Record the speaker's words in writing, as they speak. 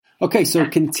Okay, so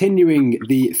continuing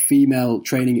the female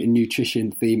training and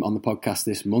nutrition theme on the podcast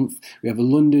this month, we have a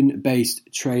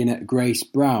London-based trainer, Grace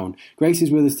Brown. Grace is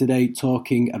with us today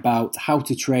talking about how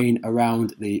to train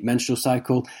around the menstrual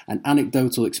cycle, an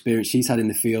anecdotal experience she's had in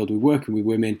the field with working with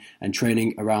women and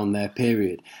training around their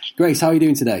period. Grace, how are you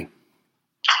doing today?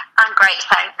 I'm great,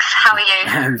 thanks. How are you?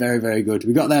 I'm very, very good.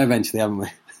 We got there eventually, haven't we?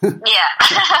 Yeah.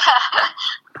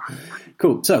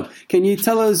 Cool. So, can you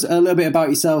tell us a little bit about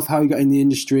yourself, how you got in the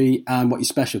industry, and what your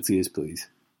specialty is, please?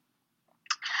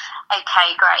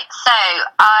 Okay, great. So,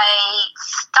 I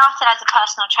started as a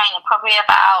personal trainer probably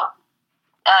about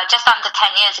just under 10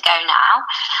 years ago now.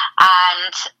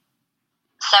 And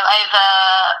so over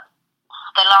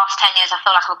the last 10 years, I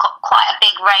feel like I've got quite a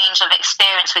big range of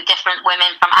experience with different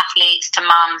women, from athletes to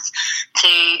mums to,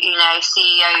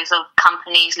 CEOs of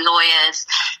companies, lawyers,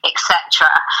 etc.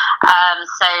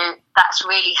 So that's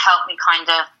really helped me kind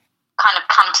of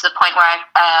come to the point where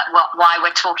why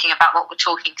we're talking about what we're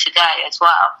talking today as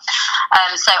well.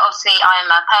 So obviously I'm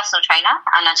a personal trainer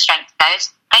and a strength coach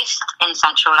based in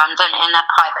central London in a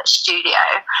private studio.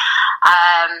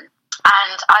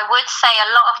 And I would say a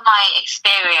lot of my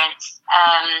experience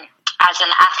as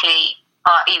an athlete,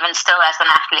 or even still as an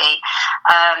athlete,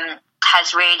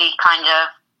 has really kind of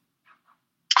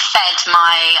fed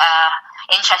my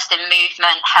interest in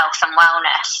movement, health and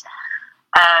wellness.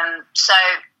 So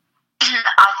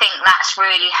I think that's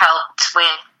really helped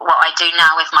with what I do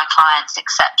now with my clients,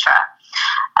 etc.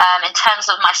 In terms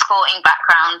of my sporting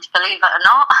background, believe it or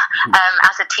not,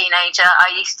 as a teenager,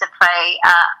 I used to play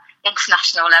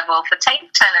international level for table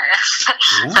tennis.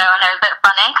 Yeah. So I know, a bit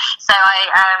funny. So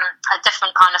a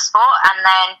different kind of sport. And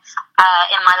then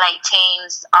in my late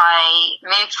teens, I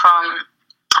moved from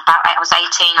I was 18,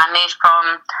 I moved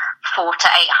from 4 to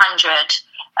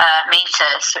 800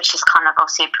 meters, which is kind of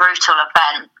obviously a brutal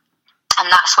event. And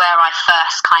that's where I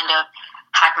first kind of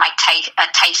had my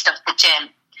taste of the gym.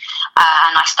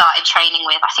 And I started training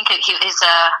with, I think he was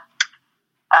a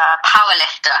power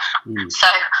lifter. So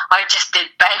I just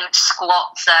did bench,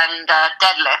 squats and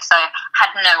deadlifts. So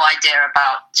had no idea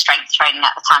about strength training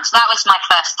at the time. So that was my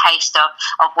first taste of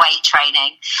weight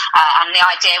training. And the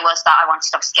idea was that I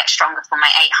wanted to obviously get stronger for my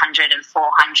 800 and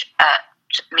 400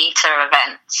 meter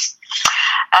events.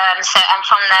 And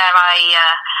from there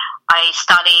I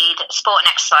studied sport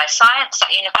and exercise science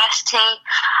at university,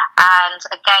 and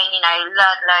again,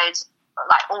 learned loads,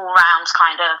 like all round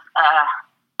kind of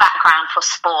background for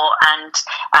sport and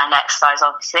exercise,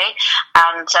 obviously,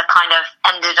 and kind of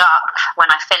ended up, when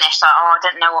I finished, I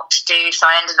didn't know what to do, so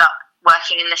I ended up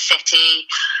working in the city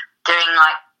doing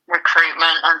like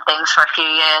recruitment and things for a few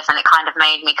years, and it kind of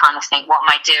made me kind of think, what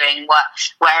am I doing,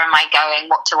 where am I going,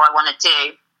 what do I want to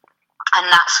do? And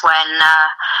that's when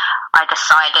I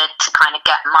decided to kind of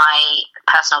get my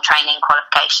personal training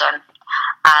qualification,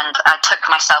 and I took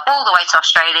myself all the way to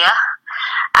Australia,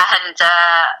 and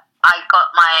I got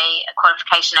my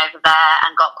qualification over there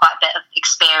and got quite a bit of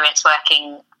experience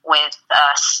working with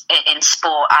in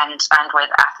sport and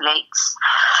with athletes.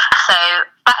 So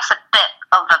that's a bit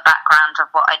of a background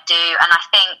of what I do. And I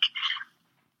think,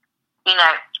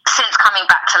 since coming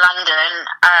back to London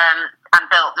and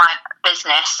built my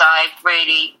business, I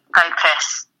really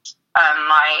focused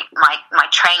my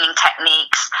training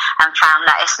techniques and found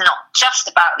that it's not just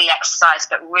about the exercise,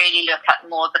 but really look at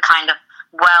more the kind of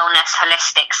wellness,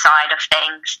 holistic side of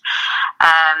things.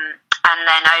 And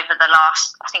then over the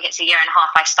last, I think it's a year and a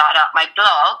half, I started up my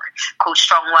blog called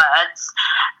Strong Words,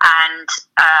 and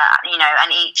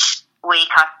and each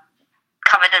week I've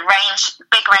covered a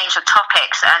big range of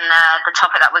topics, and the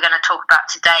topic that we're going to talk about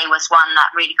today was one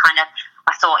that really kind of,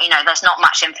 I thought, there's not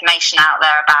much information out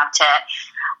there about it,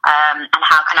 and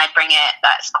how can I bring it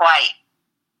that's quite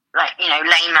like,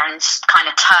 layman's kind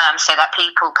of terms so that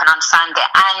people can understand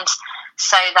it, and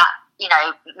so that,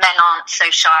 men aren't so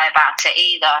shy about it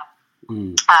either.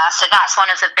 So that's one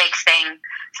of the big things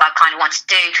I kind of want to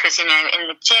do, because, in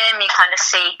the gym you kind of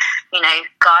see,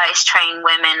 guys train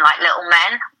women like little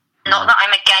men. Not that I'm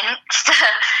against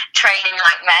training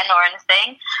like men or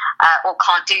anything, or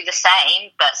can't do the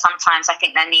same, but sometimes I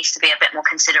think there needs to be a bit more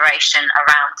consideration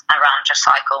around your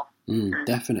cycle.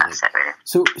 Definitely. That's it,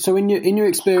 really. So in your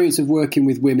experience of working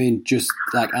with women, just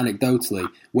like anecdotally,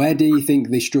 where do you think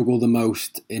they struggle the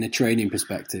most in a training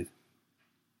perspective?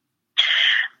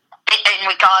 In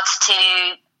regards to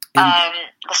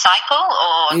the cycle,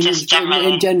 or just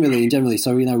generally? In generally.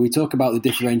 So, we talk about the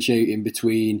differentiating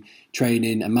between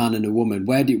training a man and a woman.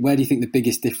 Where do you think the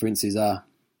biggest differences are?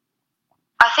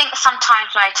 I think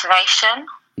sometimes motivation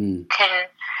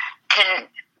can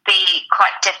be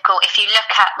quite difficult. If you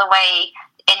look at the way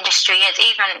industry is.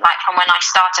 Even like from when I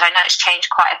started, I know it's changed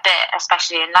quite a bit,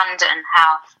 especially in London,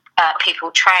 how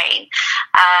people train.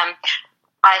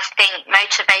 I think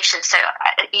motivation, so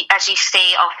as you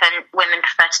see, often women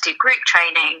prefer to do group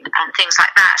training and things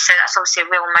like that, so that's obviously a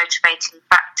real motivating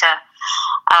factor.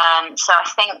 So I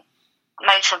think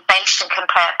motivation can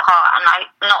play a part, and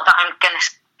not that I'm going to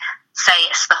say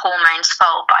it's the hormones'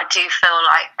 fault, but I do feel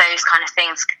like those kind of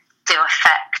things do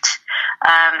affect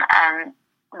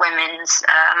women's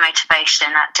motivation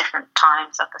at different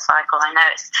times of the cycle. I know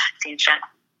it seems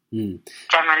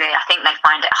generally, I think they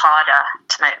find it harder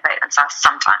to motivate themselves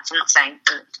sometimes. I'm not saying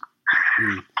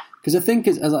because I think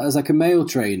as like a male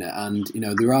trainer, and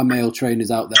there are male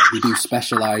trainers out there who do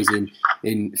specialise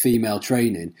in female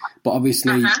training, but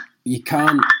obviously you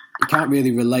can't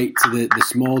really relate to the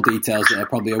small details that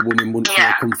probably a woman wouldn't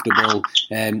feel comfortable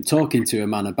talking to a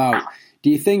man about. Do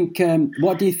you think?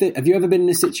 What do you think? Have you ever been in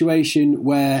a situation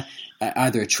where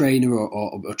either a trainer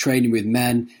or training with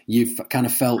men, you've kind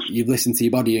of felt, you've listened to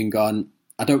your body and gone,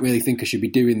 I don't really think I should be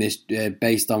doing this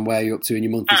based on where you're up to in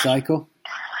your monthly cycle?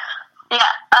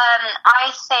 Yeah,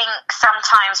 I think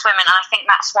sometimes women, I think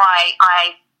that's why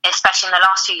especially in the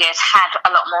last few years, had a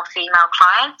lot more female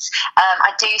clients. I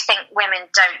do think women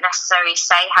don't necessarily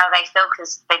say how they feel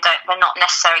because they're not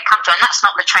necessarily comfortable, and that's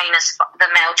not the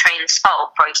male trainer's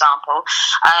fault, for example.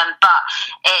 But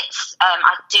it's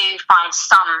I do find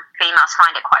some females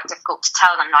find it quite difficult to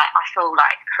tell them, like, I feel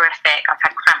like horrific, I've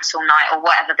had cramps all night, or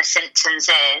whatever the symptoms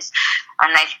is,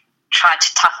 and they've tried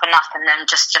to toughen up and then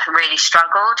just really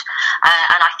struggled.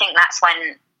 And I think that's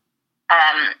when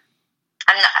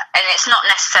and it's not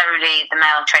necessarily the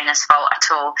male trainer's fault at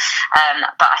all,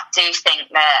 but I do think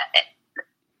that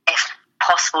if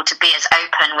possible, to be as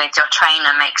open with your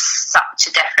trainer makes such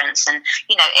a difference. And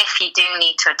if you do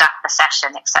need to adapt the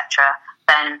session, etc.,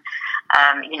 then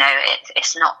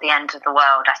it's not the end of the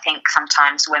world. I think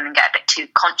sometimes women get a bit too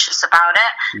conscious about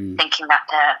it, thinking that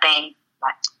they're being,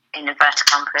 like, in inverted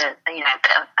commas, a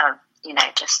bit of,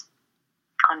 just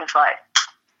kind of like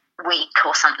weak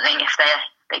or something if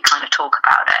they kind of talk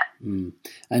about it. And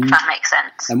if that makes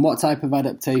sense. And what type of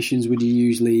adaptations would you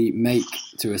usually make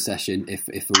to a session if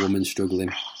a woman's struggling?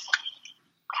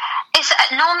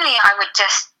 Normally I would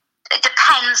it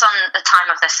depends on the time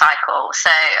of the cycle.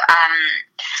 So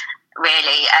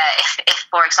really, if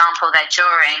for example they're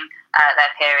during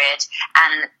their period,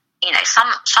 and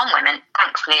some women,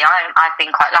 thankfully, I've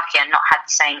been quite lucky and not had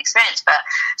the same experience, but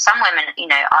some women,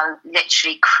 are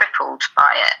literally crippled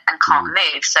by it and can't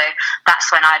move. So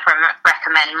that's when I'd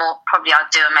recommend more, probably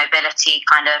I'd do a mobility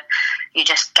kind of, you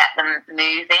just get them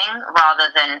moving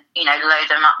rather than, load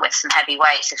them up with some heavy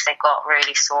weights if they've got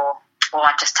really sore, or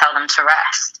I'd just tell them to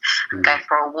rest and go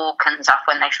for a walk and stuff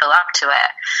when they feel up to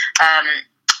it. And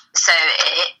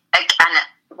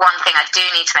one thing I do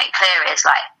need to make clear is,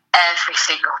 like, every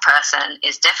single person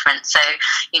is different. So,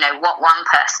 what one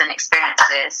person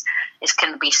experiences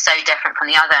can be so different from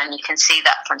the other. And you can see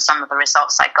that from some of the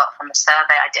results I got from the survey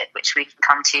I did, which we can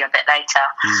come to a bit later.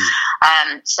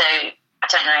 So I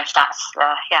don't know if that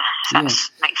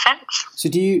makes sense. So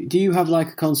do you have like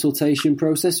a consultation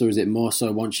process, or is it more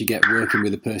so once you get working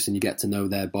with a person, you get to know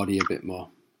their body a bit more?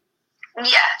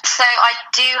 Yeah, so I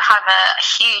do have a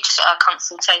huge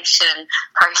consultation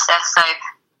process. So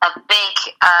a big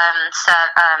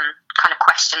kind of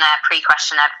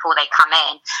pre-questionnaire before they come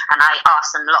in, and I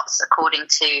ask them lots according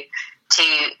to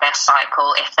their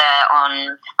cycle, if they're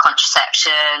on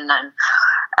contraception and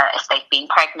if they've been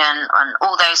pregnant and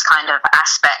all those kind of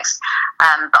aspects.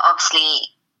 But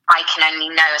obviously I can only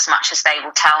know as much as they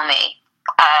will tell me.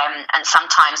 And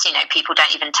sometimes, people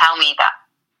don't even tell me that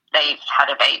they've had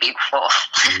a baby before,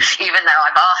 even though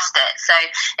I've asked it. So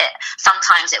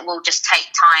sometimes it will just take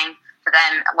time for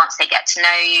them once they get to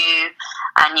know you,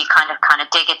 and you kind of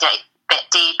dig a bit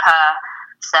deeper.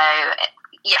 So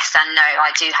yes and no,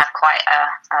 I do have quite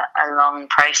a long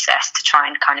process to try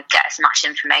and kind of get as much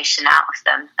information out of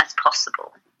them as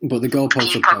possible. But the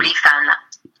goalposts will probably found that.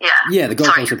 Yeah, the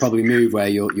goalposts will probably move where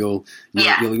you'll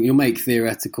make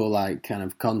theoretical, like, kind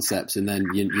of concepts, and then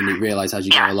you realise as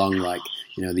you go along, like,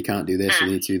 they can't do this, or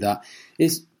they need to do that.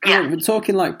 We're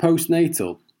talking like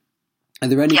postnatal. Are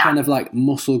there any kind of like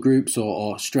muscle groups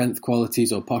or strength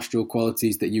qualities or postural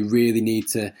qualities that you really need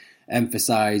to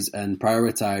emphasise and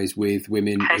prioritise with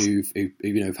women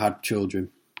who've had children?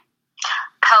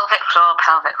 Pelvic floor.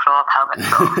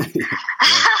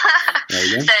 There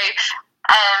you go.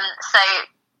 So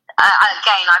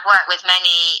again, I've worked with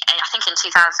many. I think in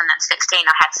 2016,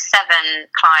 I had 7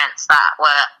 clients that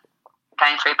were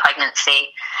going through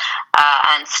pregnancy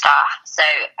and stuff. So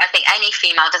I think any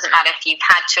female, doesn't matter if you've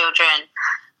had children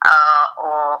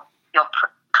or you're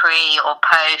pre or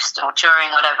post or during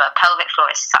whatever, pelvic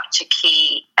floor is such a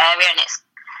key area, and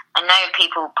I know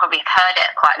people probably have heard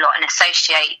it quite a lot and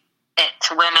associate it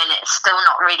to women. It's still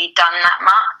not really done that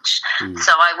much.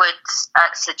 So I would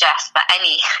suggest that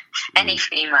any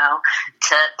female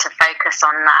to focus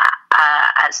on that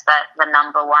as the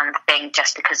number one thing,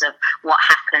 just because of what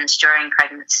happens during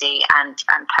pregnancy and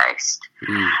post.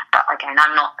 But again,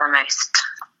 I'm not the most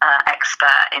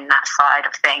expert in that side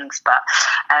of things, but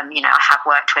I have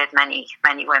worked with many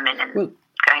women and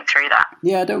going through that.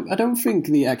 Yeah, I don't think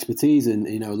the expertise and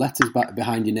letters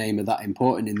behind your name are that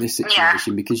important in this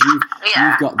situation, because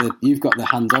you've got the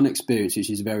hands-on experience, which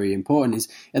is very important.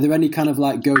 Are there any kind of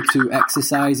like go-to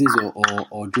exercises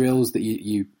or drills that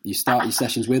you start your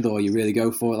sessions with, or you really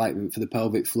go for, like for the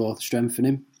pelvic floor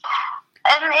strengthening?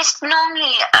 It's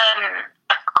normally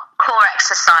core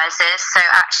exercises, so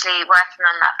actually working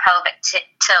on that pelvic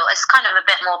tilt. It's kind of a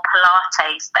bit more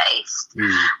Pilates based.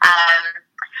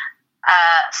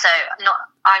 So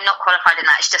I'm not qualified in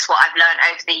that. It's just what I've learned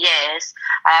over the years.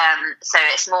 So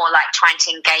it's more like trying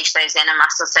to engage those inner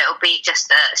muscles. So it'll be just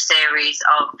a series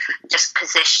of just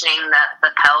positioning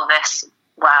the pelvis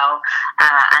well,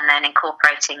 and then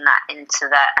incorporating that into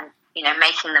that, and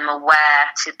making them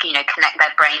aware to connect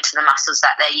their brain to the muscles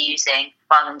that they're using,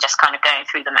 rather than just kind of going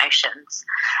through the motions.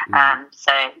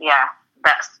 So yeah,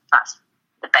 that's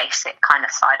the basic kind of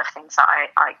side of things that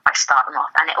I start them off,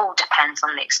 and it all depends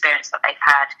on the experience that they've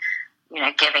had,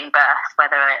 giving birth,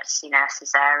 whether it's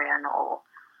cesarean or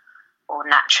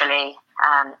naturally,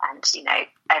 and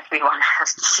everyone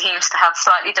seems to have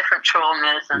slightly different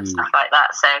traumas and stuff like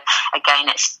that. So again,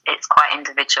 it's quite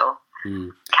individual,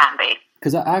 can be.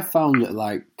 Because I've found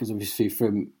that, because obviously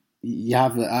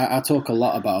I talk a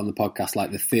lot about on the podcast,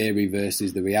 like the theory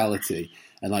versus the reality.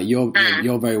 And you're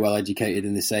very well educated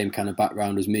in the same kind of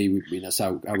background as me.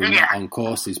 So we're not on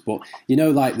courses, but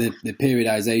like the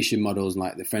periodization models,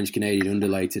 like the French Canadian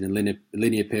undulated and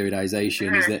linear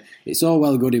periodization, is that it's all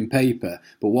well good in paper,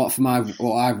 but what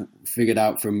I've figured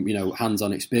out from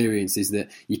hands-on experience is that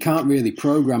you can't really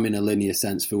program in a linear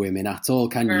sense for women at all,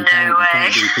 can you? You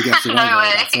can't do progressive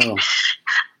at all.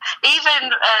 Even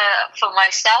for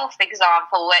myself, for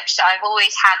example, which I've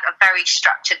always had a very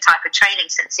structured type of training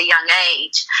since a young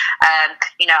age.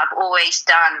 I've always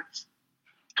done,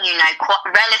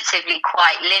 relatively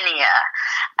quite linear.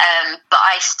 But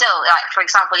I still, for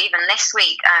example, even this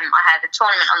week, I had a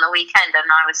tournament on the weekend and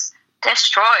I was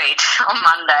destroyed on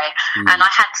Monday, and I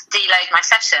had to deload my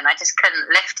session. I just couldn't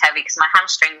lift heavy because my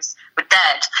hamstrings were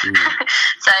dead.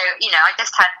 So, I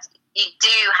just had... You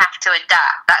do have to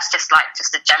adapt. That's just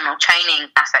a general training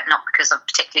aspect, not because of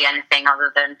particularly anything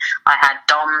other than I had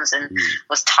DOMs and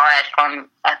was tired from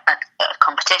a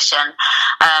competition.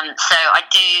 So I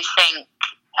do think,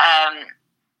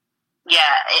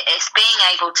 it's being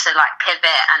able to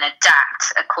pivot and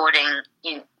adapt according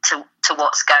to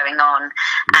what's going on.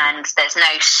 And there's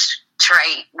no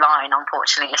straight line,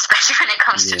 unfortunately, especially when it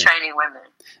comes to training women.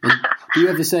 And do you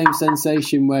have the same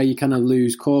sensation where you kind of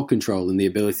lose core control and the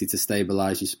ability to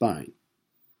stabilise your spine?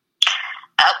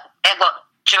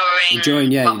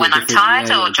 During when I'm tired,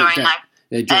 or during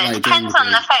it depends on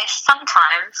the face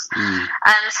sometimes.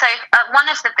 So one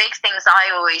of the big things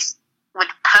I always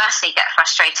would personally get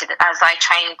frustrated as I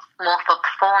train more for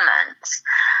performance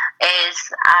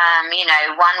is,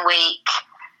 1 week,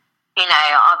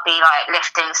 I'll be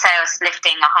lifting, say I was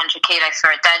lifting 100 kilos for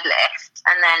a deadlift,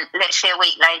 and then literally a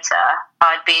week later,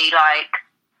 I'd be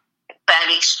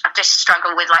I've just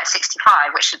struggled with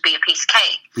 65, which would be a piece of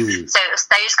cake. So it was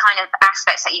those kind of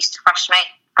aspects that used to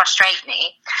frustrate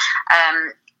me.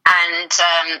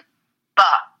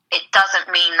 But it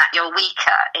doesn't mean that you're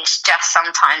weaker. It's just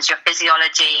sometimes your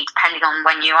physiology, depending on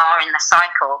when you are in the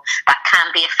cycle, that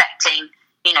can be affecting,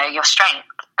 your strength.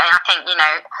 And I think,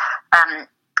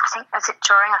 is it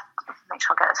during? Make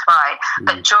sure I get this right.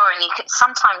 But during, you could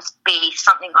sometimes be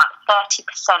something like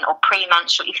 30% or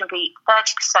pre-menstrual. You can be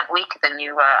 30% weaker than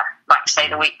you were, say,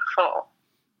 the week before.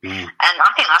 And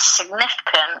I think that's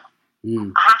significant.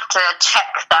 I have to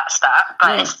check that stat,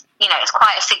 but it's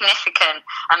quite a significant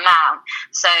amount.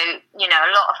 So, a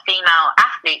lot of female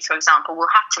athletes, for example, will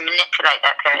have to manipulate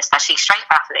their period, especially strength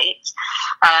athletes,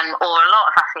 or a lot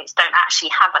of athletes don't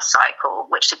actually have a cycle,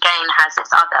 which again has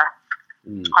its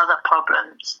other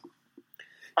problems.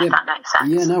 If that makes sense.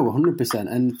 Yeah, no, 100%.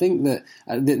 And I think that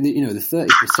the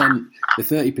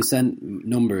 30%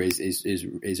 number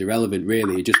is irrelevant.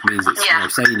 Really, it just means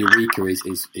it's saying you're weaker is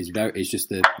just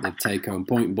the take home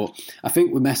point. But I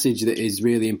think the message that is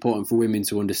really important for women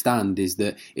to understand is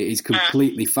that it is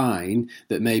completely fine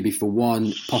that maybe for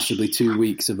 1, possibly 2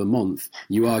 weeks of a month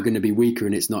you are going to be weaker,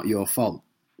 and it's not your fault.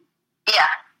 Yeah.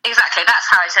 Exactly, that's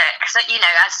how I say it. Because, you know,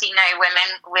 as you know,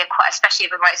 women, we're quite, especially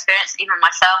with my experience, even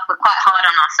myself, we're quite hard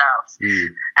on ourselves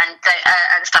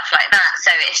and stuff like that.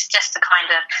 So it's just to kind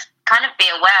of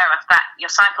be aware of that. Your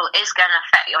cycle is going to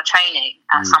affect your training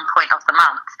at some point of the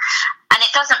month. And it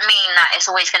doesn't mean that it's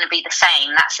always going to be the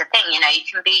same. That's the thing, you know, you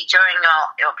can be during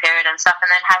your period and stuff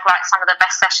and then have like some of the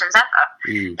best sessions ever.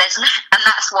 And that's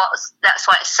why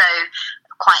it's so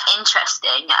quite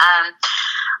interesting.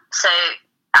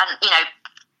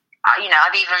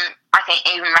 I've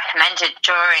even recommended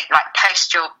during, like,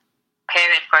 post your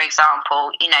period, for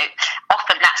example, you know,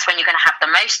 often that's when you're going to have the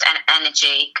most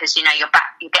energy because, you know, you're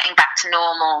getting back to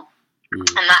normal.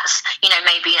 And that's, you know,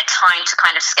 maybe a time to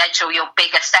kind of schedule your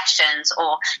bigger sessions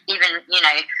or even, you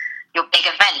know, your big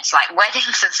events like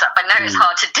weddings and stuff. I know it's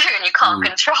hard to do and you can't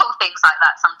control things like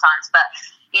that sometimes, but,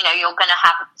 you know, you're going to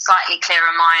have a slightly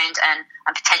clearer mind and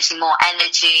potentially more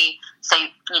energy. So,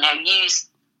 you know,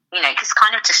 because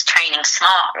kind of just training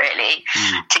smart, really,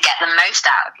 to get the most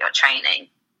out of your training.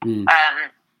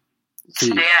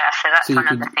 So that's one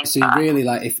of the things. So really,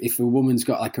 like, if a woman's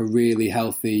got like a really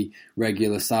healthy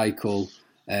regular cycle,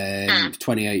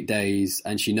 28 days,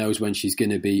 and she knows when she's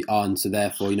going to be on, so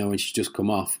therefore, you know, when she's just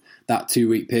come off, that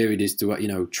 2-week period is to, you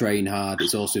know, train hard.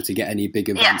 It's also to get any big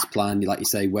events planned, like you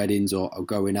say, weddings or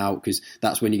going out, because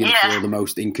that's when you're going to feel the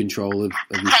most in control of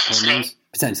your performance.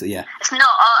 Potentially, yeah. It's not,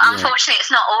 unfortunately,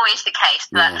 it's not always the case,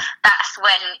 but that's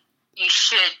when you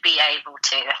should be able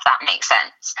to, if that makes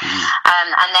sense.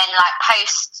 And then, like,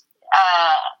 post,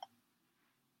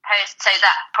 so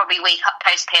that probably week up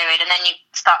post period, and then you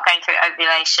start going through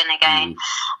ovulation again,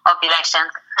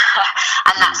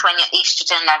 and that's when your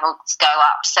estrogen levels go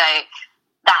up. So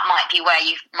that might be where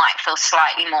you might feel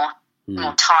slightly more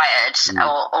tired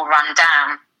or run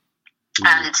down.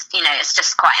 And, you know, it's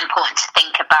just quite important to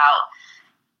think about,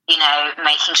 you know,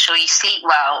 making sure you sleep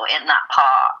well in that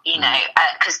part, you know,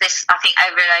 because I think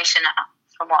ovulation,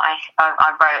 from what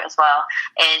I wrote as well,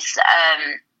 is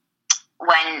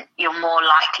when you're more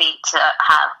likely to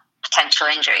have potential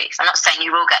injuries. I'm not saying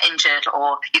you will get injured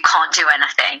or you can't do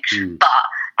anything, but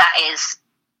that is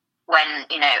when,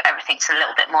 you know, everything's a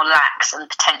little bit more lax and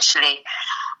potentially,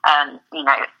 you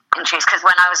know, injuries. Because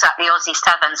when I was at the Aussie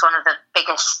Sevens, one of the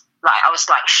biggest, like, I was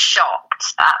like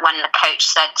shocked at when the coach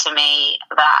said to me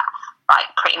that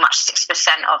like pretty much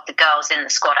 6% of the girls in the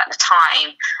squad at the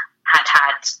time had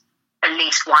at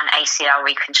least one ACL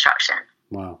reconstruction.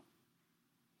 Wow.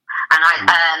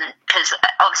 And because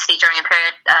obviously during a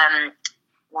period,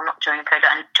 not during a period,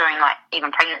 and during like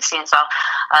even pregnancy and stuff,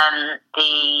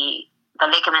 the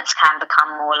ligaments can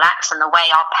become more lax, and the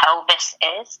way our pelvis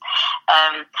is,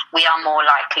 we are more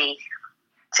likely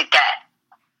to get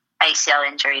ACL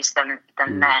injuries than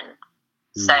men.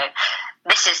 So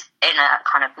this is in a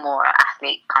kind of more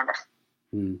athlete kind of.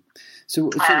 So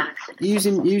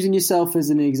using yourself as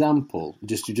an example,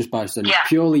 just based on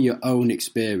purely your own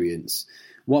experience,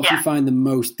 what do you find the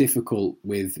most difficult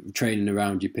with training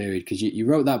around your period? Because you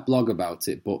wrote that blog about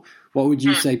it, but what would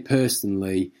you say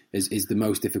personally is the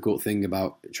most difficult thing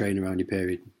about training around your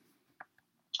period?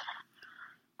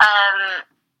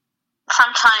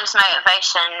 Sometimes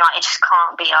motivation, like, you just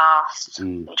can't be asked.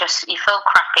 You feel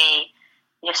crappy.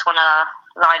 You just want to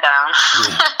lie down.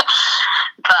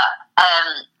 But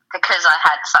because I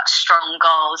had such strong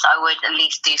goals, I would at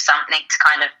least do something to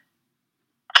kind of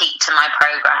keep to my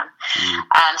program.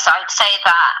 So I'd say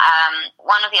that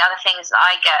one of the other things that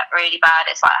I get really bad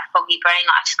is like a foggy brain.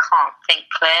 I just can't think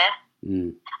clear.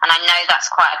 And I know that's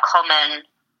quite a common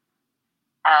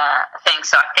thing,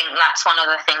 so I think that's one of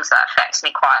the things that affects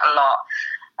me quite a lot.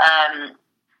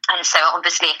 And so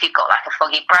obviously if you've got like a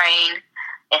foggy brain,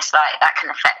 it's like that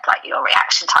can affect like your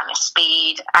reaction time, your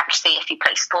speed, actually if you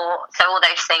play sport. So all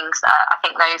those things, I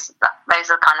think those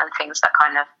are kind of the things that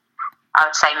kind of, I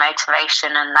would say,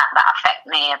 motivation and that affect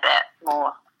me a bit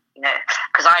more, you know,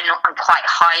 because I'm quite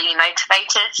highly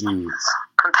motivated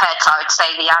compared to, I would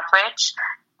say, the average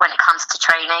when it comes to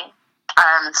training.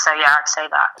 So yeah, I'd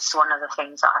say that's one of the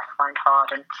things that I find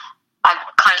hard. And I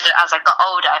kind of, as I got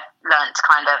older, I've learned to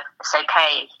kind of, it's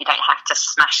okay, you don't have to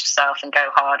smash yourself and go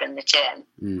hard in the gym.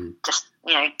 Just,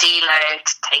 you know, deload,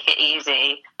 take it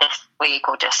easy this week,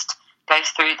 or just go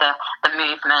through the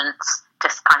movements,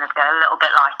 just kind of go a little bit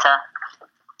lighter.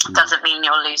 Doesn't mean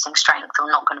you're losing strength or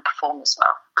not going to perform as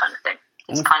well, kind of thing.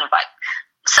 It's kind of like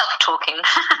self-talking.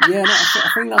 Yeah, no,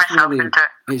 I think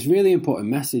that's it's really important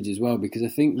message as well, because I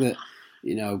think that,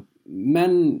 you know,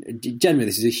 men, generally,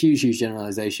 this is a huge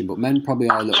generalisation, but men probably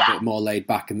are a little bit more laid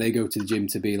back, and they go to the gym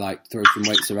to be like, throw some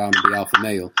weights around and be alpha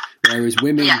male. whereas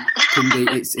women can be,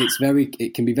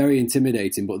 it can be very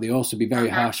intimidating, but they also be very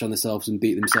harsh on themselves and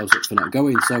beat themselves up for not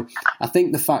going. So I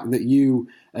think the fact that you,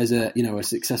 as a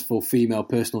successful female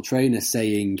personal trainer,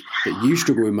 saying that you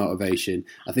struggle with motivation,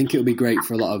 I think it'll be great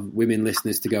for a lot of women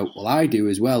listeners to go, well, I do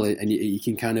as well, and you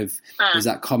can kind of, there's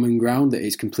that common ground that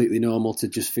it's completely normal to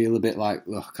just feel a bit like,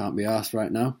 I can't be arsed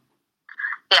right now.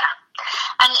 Yeah.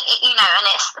 And, and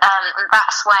it's,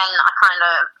 that's when I kind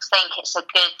of think it's a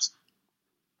good,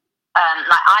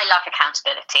 I love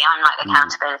accountability. I'm like the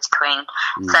accountability queen.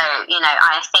 So,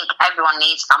 I think everyone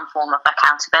needs some form of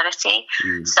accountability.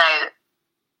 So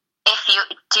if you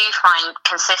do find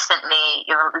consistently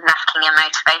you're lacking in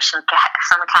motivation, get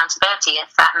some accountability.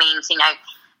 If that means,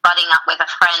 budding up with a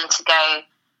friend to go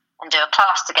and do a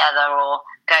class together, or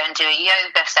go and do a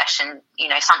yoga session,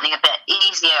 something a bit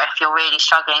easier if you're really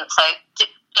struggling. So,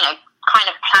 kind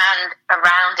of plan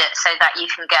around it so that you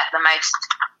can get the most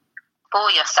for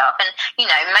yourself. And,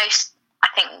 I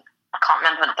think, I can't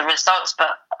remember the results, but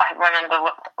I remember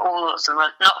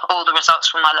not all the results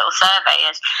from my little survey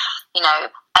is,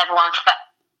 everyone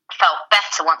felt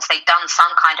better once they'd done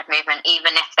some kind of movement,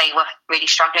 even if they were really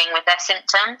struggling with their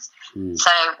symptoms.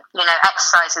 So,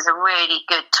 exercise is a really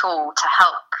good tool to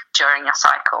help during your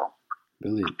cycle.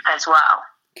 Brilliant. As well.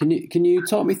 Can you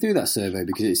talk me through that survey,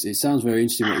 because it sounds very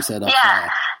interesting what you said. Yeah.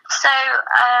 So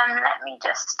let me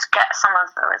just get some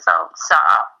of the results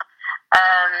up.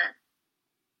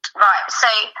 Right. So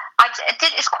I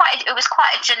did. It was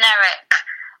quite a generic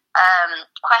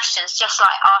questions, just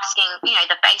like asking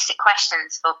the basic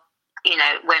questions for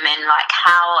women, like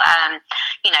how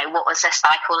what was their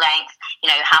cycle length,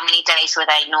 how many days were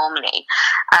they normally.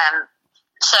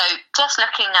 So just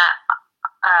looking at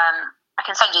I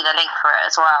can send you the link for it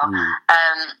as well.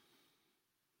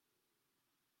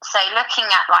 So looking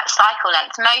at like cycle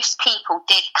length, most people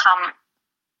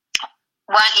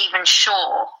weren't even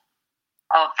sure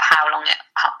of how long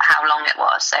it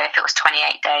was. So if it was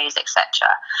 28 days, etc.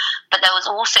 But there was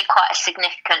also quite a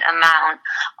significant amount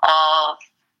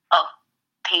of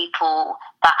people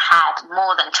that had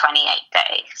more than 28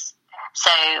 days. So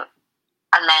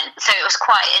it was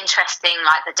quite interesting,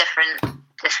 like the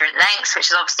different lengths,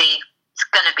 which is obviously it's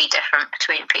going to be different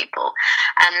between people.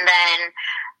 And then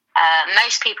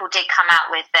most people did come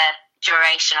out with their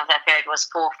duration of their period was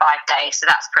 4 or 5 days, so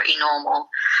that's pretty normal.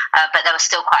 But there was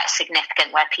still quite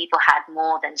significant where people had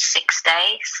more than 6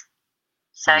 days.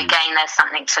 So again, there's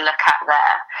something to look at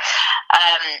there.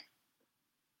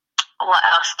 What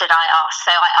else did I ask? So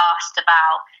I asked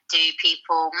about, do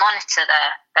people monitor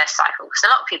their cycle? Because a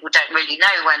lot of people don't really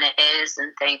know when it is, and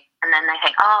then they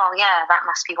think, oh yeah, that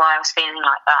must be why I was feeling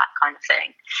like that, kind of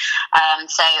thing.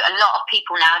 So a lot of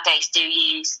people nowadays do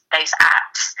use those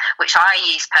apps, which I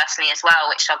use personally as well,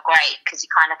 which are great because you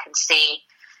kind of can see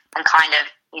and kind of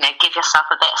give yourself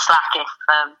a bit of slack if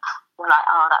you're like,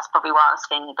 oh, that's probably why I was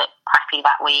feeling a bit crappy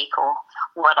that week or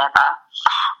whatever.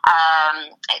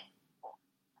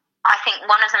 I think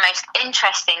one of the most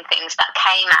interesting things that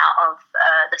came out of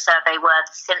the survey were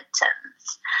the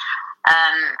symptoms.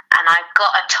 And I've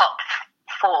got a top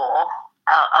 4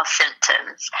 of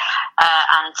symptoms.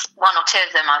 And 1 or 2 of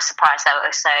them I was surprised they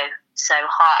were so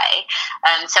high.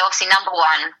 So obviously number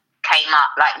 1 came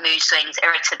up, like mood swings,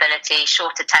 irritability,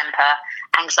 shorter temper,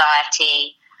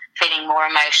 anxiety, feeling more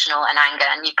emotional and anger.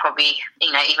 And you probably,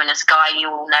 even as a guy, you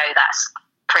all know that's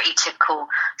pretty typical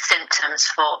symptoms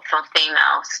for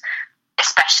females,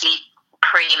 especially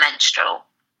pre-menstrual.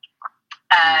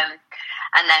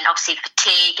 And then obviously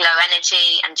fatigue, low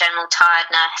energy, and general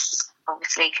tiredness,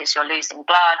 obviously because you're losing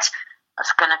blood.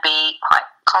 That's going to be quite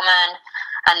common.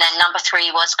 And then number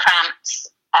 3 was cramps,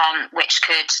 which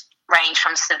could range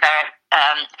from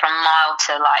from mild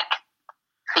to like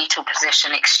fetal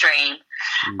position extreme.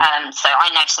 So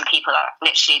I know some people that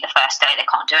literally the first day they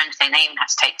can't do anything. They even have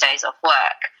to take days off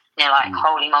work. And you're like,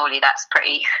 holy moly, that's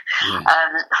pretty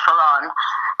full on.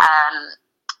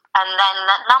 And then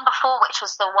number 4, which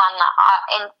was the one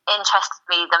that interested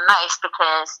me the most,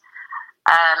 because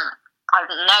I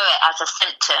know it as a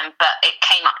symptom, but it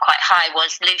came up quite high,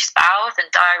 was loose bowels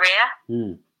and diarrhea.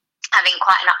 Having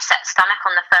quite an upset stomach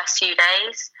on the first few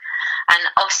days. And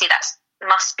obviously that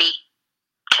must be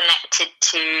connected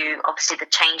to obviously the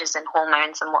changes in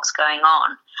hormones and what's going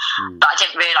on. But I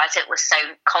didn't realise it was so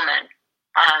common.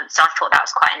 So I thought that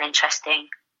was quite an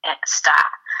interesting stat.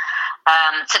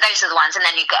 So those are the ones, and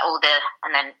then you get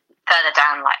and then further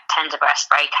down, like tender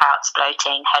breast, breakouts,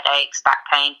 bloating, headaches, back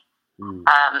pain.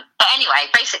 But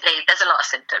anyway, basically there's a lot of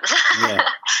symptoms.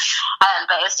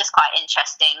 But it was just quite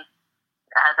interesting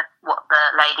what the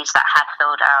ladies that had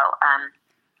filled out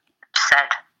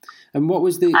said. And what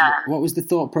was the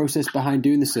thought process behind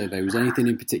doing the survey? Was there anything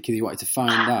in particular you wanted to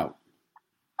find out?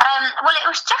 Well, it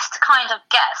was just to kind of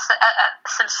get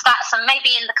some stats, and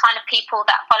maybe in the kind of people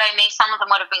that follow me, some of them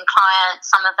would have been clients,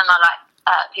 some of them are like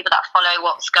people that follow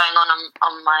what's going on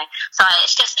my site.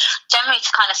 It's just generally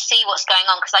to kind of see what's going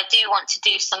on, because I do want to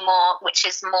do some more, which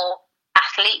is more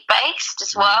athlete based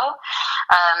as well.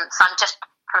 So I'm just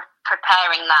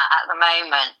preparing that at the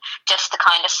moment, just to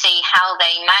kind of see how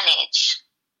they manage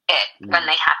it when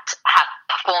they have to have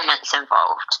performance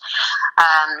involved.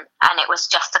 And it was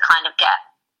just to kind of get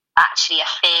actually a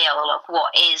feel of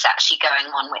what is actually going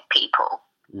on with people.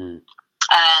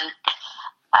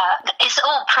 It's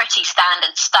all pretty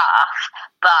standard stuff,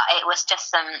 but it was just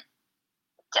some.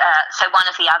 So one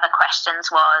of the other questions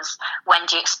was, when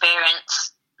do you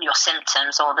experience your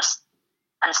symptoms or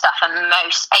and stuff? And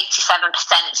most 87%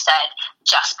 said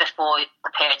just before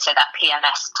the period, so that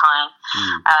PMS time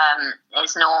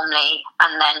is normally,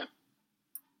 and then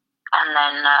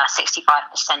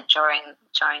 65% during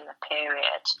the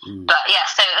period. But yeah,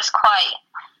 so it was quite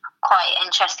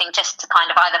interesting, just to kind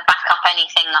of either back up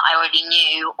anything that I already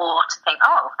knew, or to think,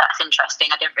 oh, that's interesting,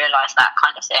 I didn't realise that,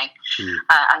 kind of thing,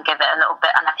 and give it a little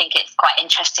bit. And I think it's quite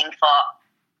interesting for,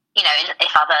 you know,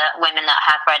 if other women that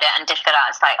have read it and did feel that,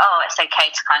 it's like, oh, it's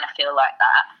okay to kind of feel like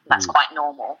that. That's quite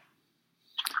normal.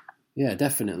 Yeah,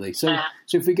 definitely. So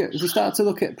if we start to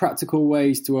look at practical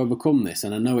ways to overcome this,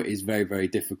 and I know it is very, very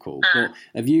difficult, but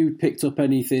have you picked up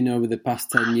anything over the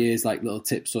past 10 years, like little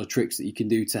tips or tricks that you can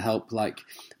do to help like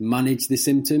manage the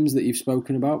symptoms that you've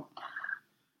spoken about?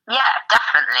 Yeah,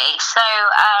 definitely. So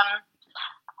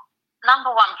number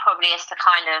one probably is to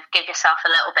kind of give yourself a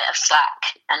little bit of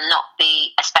slack and not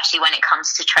be, especially when it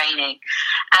comes to training.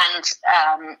 And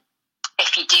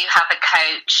if you do have a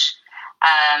coach,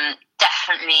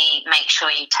 definitely make sure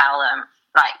you tell them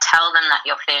that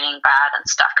you're feeling bad and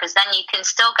stuff, because then you can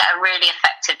still get a really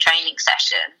effective training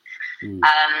session.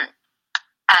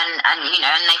 And you know,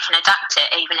 and they can adapt it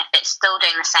even if it's still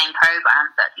doing the same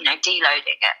program, but you know,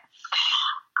 deloading it.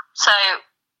 So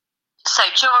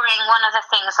during, one of the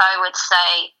things I would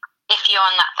say, if you're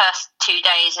on that first 2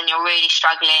 days and you're really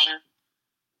struggling,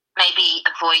 maybe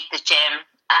avoid the gym,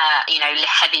 you know,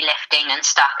 heavy lifting and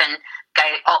stuff, and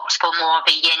opt for more of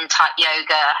a yin type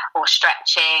yoga or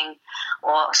stretching,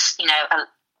 or, you know,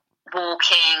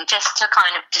 walking, just to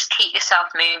kind of just keep yourself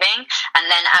moving. And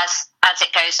then as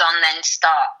it goes on, then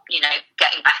start, you know,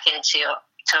 getting back into your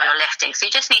lifting. So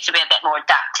you just need to be a bit more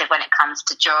adaptive when it comes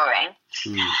to during.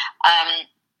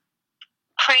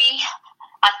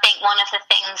 I think one of the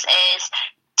things is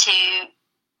to,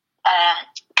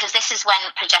 because this is when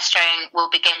progesterone will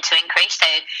begin to increase, so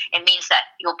it means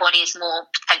that your body is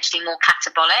potentially more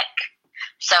catabolic.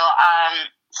 So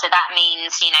that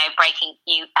means, you know,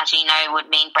 as you know, would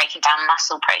mean breaking down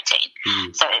muscle protein.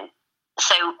 So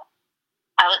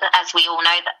as we all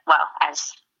know that, well,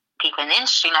 as people in the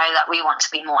industry know, that we want to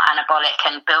be more anabolic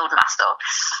and build muscle.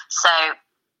 So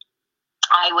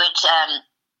I would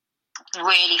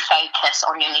really focus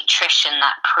on your nutrition,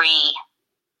 that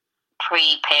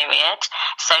pre-period.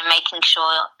 So making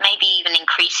sure, maybe even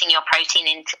increasing your protein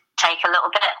intake a little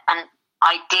bit, and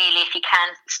ideally, if you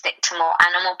can, stick to more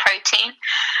animal protein,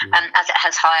 as it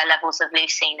has higher levels of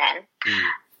leucine in.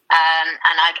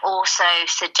 And I'd also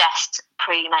suggest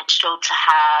premenstrual to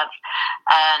have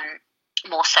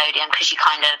more sodium, because you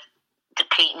kind of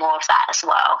deplete more of that as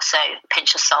well. So a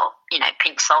pinch of salt, you know,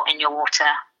 pink salt in your water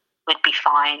would be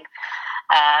fine.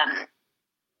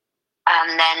 And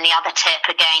then the other tip,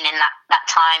 again, in that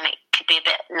time, it could be a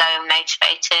bit low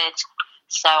motivated.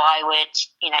 So I would,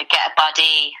 you know, get a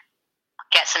buddy,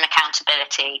 get some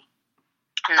accountability,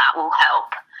 and that will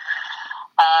help.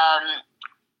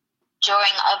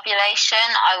 During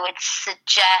ovulation, I would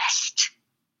suggest,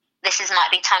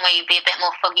 might be a time where you'd be a bit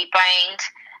more foggy brained.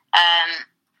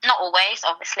 Not always,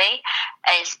 obviously,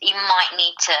 is you might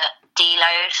need to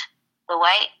deload the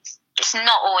weight. It's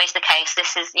not always the case.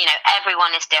 This is, you know,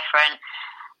 everyone is different,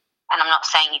 and I'm not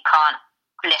saying you can't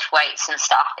lift weights and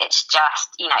stuff. It's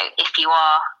just, you know, if you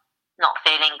are not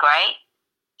feeling great,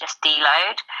 just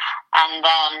deload, and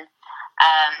then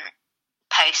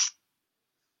post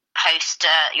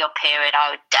your period,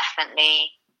 I would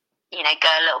definitely, you know, go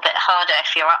a little bit harder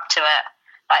if you're up to it.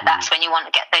 Like that's when you want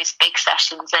to get those big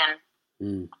sessions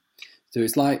in. So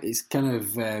it's kind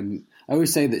of I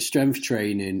always say that strength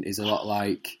training is a lot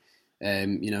like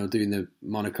doing the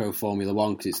Monaco Formula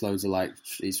One, because it's loads of like,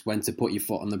 it's when to put your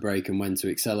foot on the brake and when to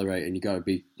accelerate, and you got to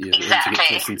be exactly. to get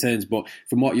twists and turns. But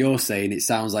from what you're saying, it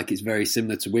sounds like it's very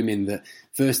similar to women. That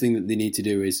first thing that they need to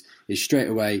do is straight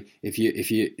away, if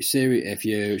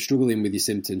you're struggling with your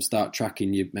symptoms, start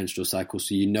tracking your menstrual cycle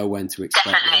so you know when to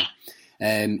expect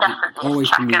them.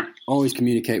 Always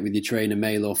communicate with your trainer,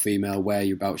 male or female,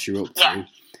 whereabouts you're up to,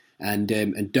 and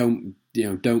don't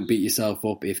beat yourself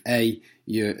up if A,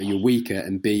 you're weaker,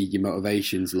 and B, your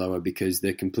motivation's lower, because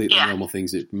they're completely normal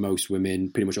things that most women,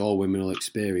 pretty much all women, will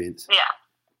experience.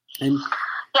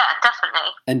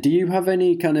 Definitely. And do you have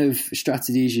any kind of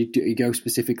strategies you go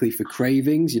specifically for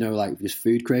cravings? Like just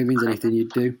food cravings, anything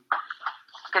you'd do?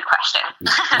 Good question.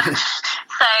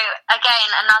 So again,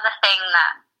 another thing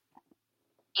that,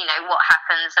 what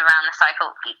happens around the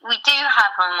cycle, we do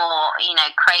have a more,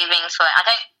 cravings for,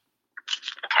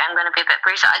 I'm going to be a bit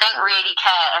brutal. I don't really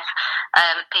care if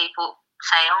people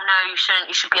say, oh no, you shouldn't,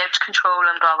 you should be able to control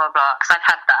and blah, blah, blah, because I've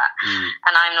had that.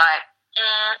 And I'm like,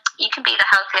 you can be the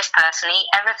healthiest person, eat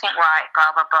everything right,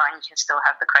 blah, blah, blah, and you can still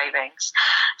have the cravings.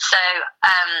 So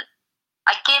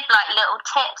I give like little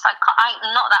tips. I'm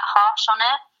not that harsh on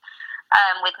it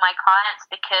with my clients,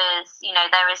 because,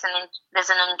 there's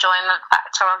an enjoyment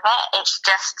factor of it. It's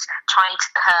just trying to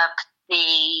curb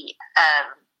the...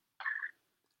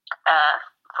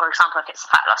 for example, if it's a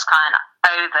fat loss client,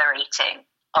 overeating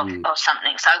of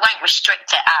something. So I won't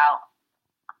restrict it out.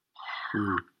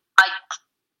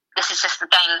 This is just,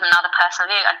 again, another personal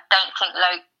view. I don't think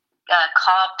low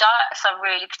carb diets are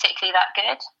really particularly that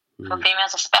good for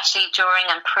females, especially during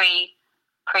and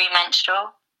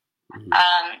pre-menstrual.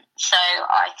 So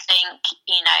I think,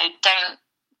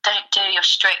 don't do your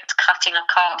strict cutting of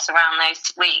carbs around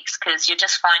those weeks, because you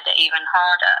just find it even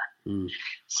harder.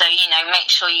 So, make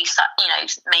sure you,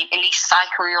 maybe at least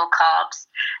cycle your carbs.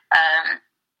 And,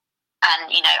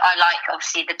 I like,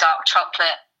 obviously, the dark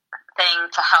chocolate thing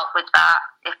to help with that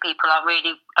if people are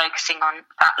really focusing on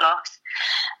fat loss.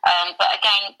 But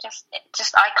again, just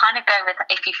I kind of go with,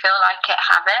 if you feel like it,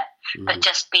 have it, but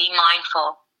just be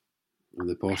mindful. Of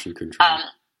the portion control.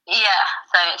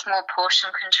 So it's more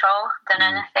portion control than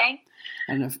anything.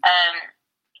 And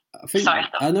I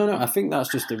think that's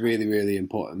just a really, really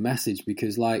important message,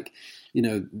 because, like,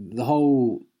 the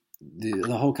whole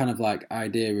kind of like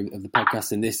idea of the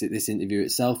podcast and this interview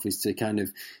itself is to kind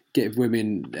of give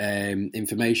women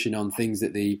information on things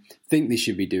that they think they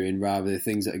should be doing, rather than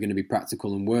things that are going to be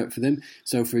practical and work for them.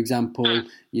 So, for example,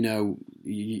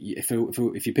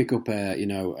 if you pick up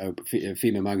a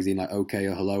female magazine like OK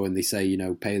or Hello, and they say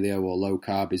paleo or low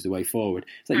carb is the way forward,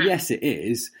 it's like, yes, it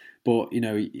is. But,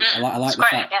 I like the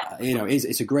fact,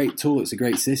 it's a great tool, it's a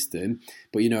great system.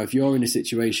 But, if you're in a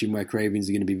situation where cravings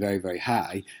are going to be very, very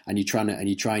high, and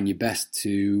you're trying your best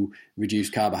to reduce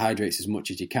carbohydrates as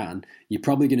much as you can, you're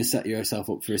probably going to set yourself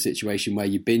up for a situation where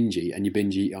you binge eat on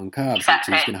carbs, which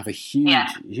is going to have a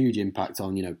huge impact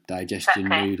on, digestion,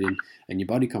 mood, and your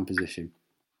body composition.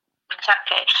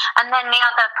 Exactly. And then the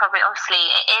other, probably, obviously,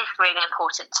 it is really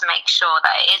important to make sure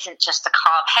that it isn't just a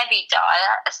carb-heavy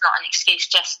diet. It's not an excuse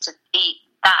just to eat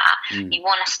that. You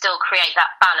want to still create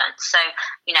that balance. So,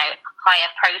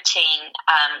 higher protein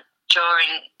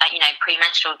during,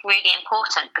 premenstrual is really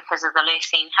important, because of the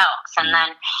leucine helps. And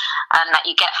then that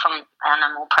you get from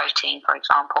animal protein, for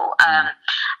example.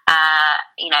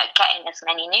 Getting as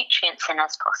many nutrients in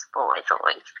as possible is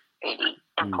always really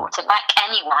important. Like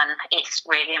anyone, it's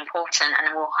really important, and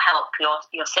it will help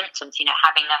your symptoms.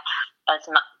 Having as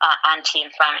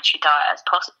anti-inflammatory diet as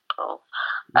possible.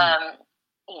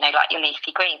 Like your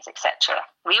leafy greens, etc.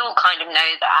 We all kind of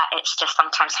know that. It's just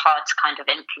sometimes hard to kind of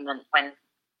implement when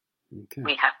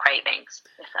we have cravings,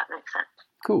 if that makes sense.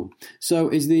 Cool. So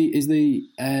is the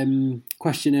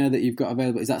questionnaire that you've got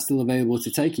available, is that still available to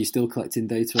take? Are you still collecting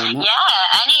data on that?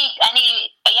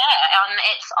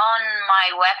 It's on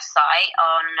my website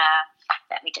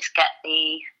let me just get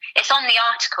it's on the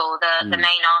article, the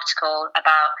main article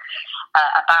about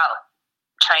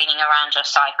training around your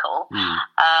cycle.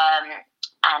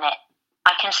 And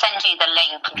I can send you the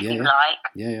link if you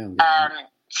like.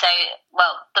 So,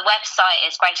 the website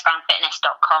is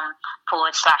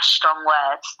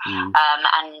gracebrownfitness.com/strongwords.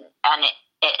 And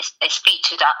it's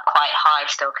featured up quite high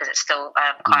still, because it's still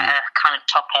quite a kind of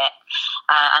topic.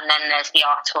 And then there's the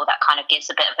article that kind of gives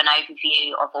a bit of an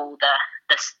overview of all the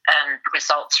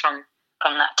results from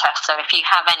that test. So if you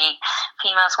have any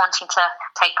females wanting to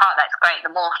take part, that's great. The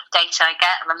more data I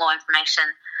get, the more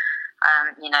information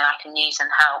I can use and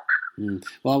help.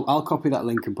 Well, I'll copy that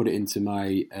link and put it into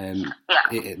my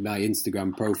my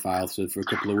Instagram profile, so for a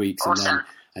couple of weeks. Awesome. And then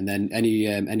And then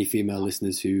any female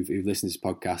listeners who've listened to this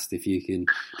podcast, if you can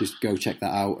just go check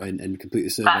that out and complete the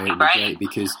survey, it'd be great,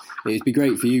 because it'd be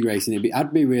great for you, Grace, and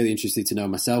I'd be really interested to know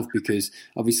myself, because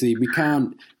obviously we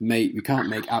can't make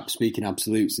speaking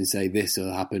absolutes and say this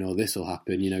will happen or this will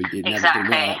happen. It never can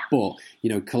work.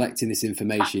 But collecting this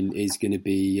information is going to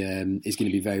be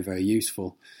very, very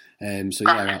useful. So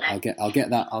yeah, I'll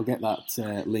get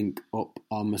that link up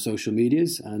on my social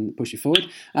medias and push it forward.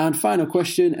 And final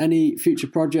question: any future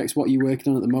projects? What are you working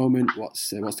on at the moment? What's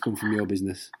to come from your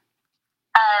business?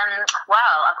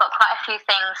 Well, I've got quite a few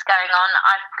things going on.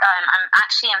 I'm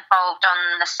actually involved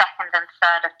on the 2nd and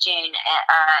 3rd of June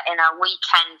in a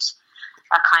weekend,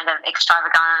 a kind of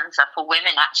extravaganza for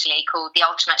women, actually, called the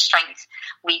Ultimate Strength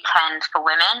Weekend for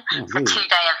Women. It's a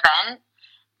 2-day event.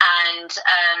 And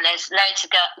there's loads of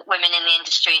women in the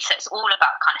industry, so it's all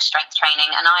about kind of strength training.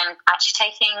 And I'm actually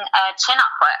taking a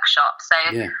chin-up workshop. So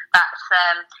that's,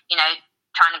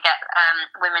 trying to get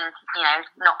women,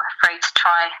 not afraid to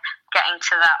try getting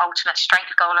to that ultimate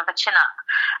strength goal of a chin-up.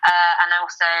 And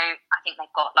also, I think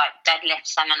they've got like deadlift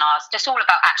seminars, just all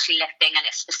about actually lifting, and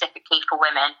it's specifically for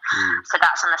women. So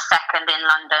that's on the 2nd in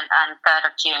London and 3rd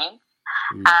of June.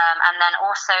 And then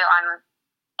also I'm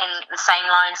in the same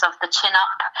lines of the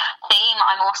chin-up theme,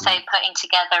 I'm also putting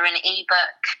together an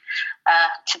ebook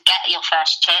to get your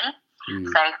first chin.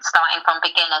 So starting from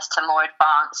beginners to more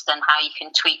advanced, and how you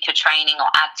can tweak your training or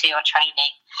add to your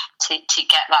training to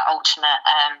get that ultimate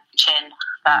chin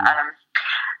that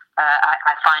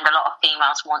I find a lot of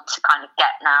females want to kind of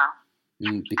get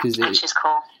now. Because which is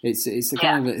cool. It's the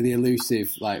kind of the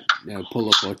elusive pull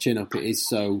up or chin up. It is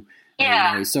so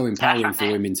it's so empowering for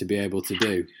women to be able to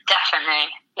do.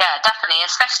 Definitely,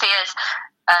 especially as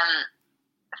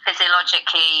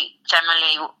physiologically,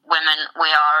 generally, women, we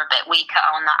are a bit weaker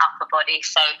on the upper body,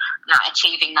 so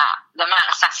achieving that, the amount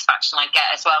of satisfaction I get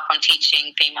as well from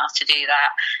teaching females to do that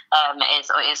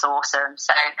is awesome.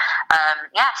 So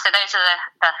so those are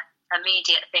the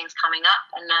immediate things coming up,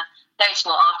 and loads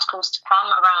more articles to come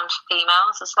around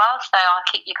females as well, so I'll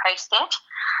keep you posted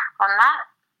on that.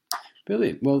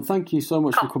 Brilliant. Well, thank you so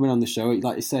much for coming on the show.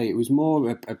 Like you say, it was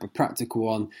more a practical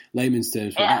on layman's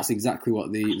terms, but that's exactly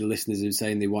what the listeners are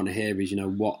saying they want to hear is,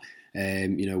 what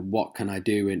can I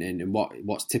do and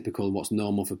what's typical, what's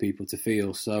normal for people to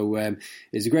feel. So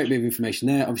there's a great bit of information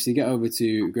there. Obviously, get over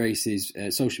to Grace's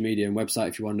social media and website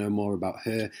if you want to know more about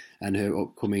her and her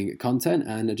upcoming content.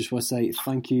 And I just want to say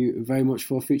thank you very much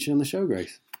for featuring on the show,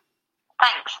 Grace.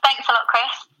 Thanks a lot,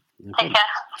 Chris. Okay. Take care.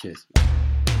 Cheers.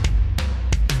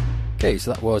 Okay,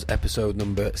 so that was episode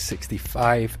number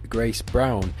 65, Grace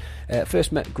Brown.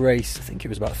 First met Grace, I think it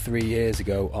was about 3 years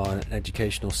ago, on an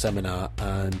educational seminar,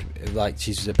 and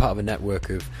she's a part of a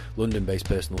network of London-based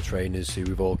personal trainers who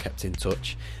we've all kept in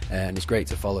touch, and it's great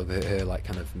to follow her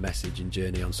kind of message and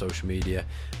journey on social media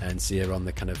and see her on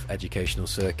the kind of educational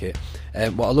circuit.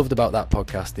 What I loved about that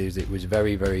podcast is it was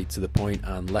very, very to the point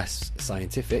and less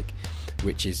scientific,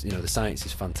 which is, the science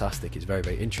is fantastic, it's very,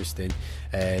 very interesting,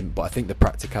 but I think the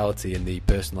practicality and the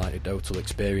personal anecdotal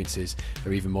experiences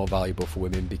are even more valuable for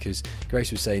women, because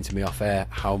Grace was saying to me off air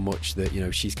how much that,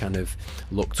 she's kind of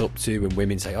looked up to when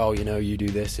women say, oh, you do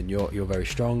this and you're very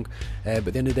strong, but at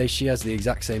the end of the day she has the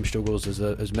exact same struggles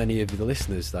as many of the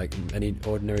listeners, like any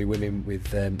ordinary women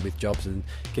with jobs and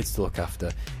kids to look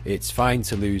after. It's fine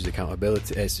to lose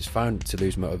accountability, it's fine to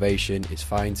lose motivation, it's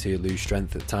fine to lose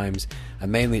strength at times,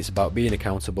 and mainly it's about being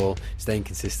accountable, staying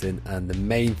consistent, and the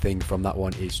main thing from that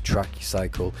one is track your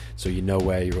cycle so you know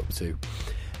where you're up to.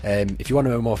 If you want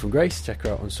to know more from Grace, check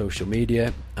her out on social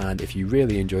media, and if you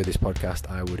really enjoy this podcast,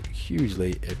 I would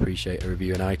hugely appreciate a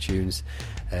review on iTunes,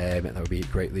 and that would be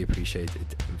greatly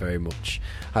appreciated very much.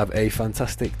 Have a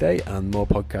fantastic day, and more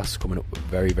podcasts coming up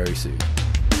very, very soon.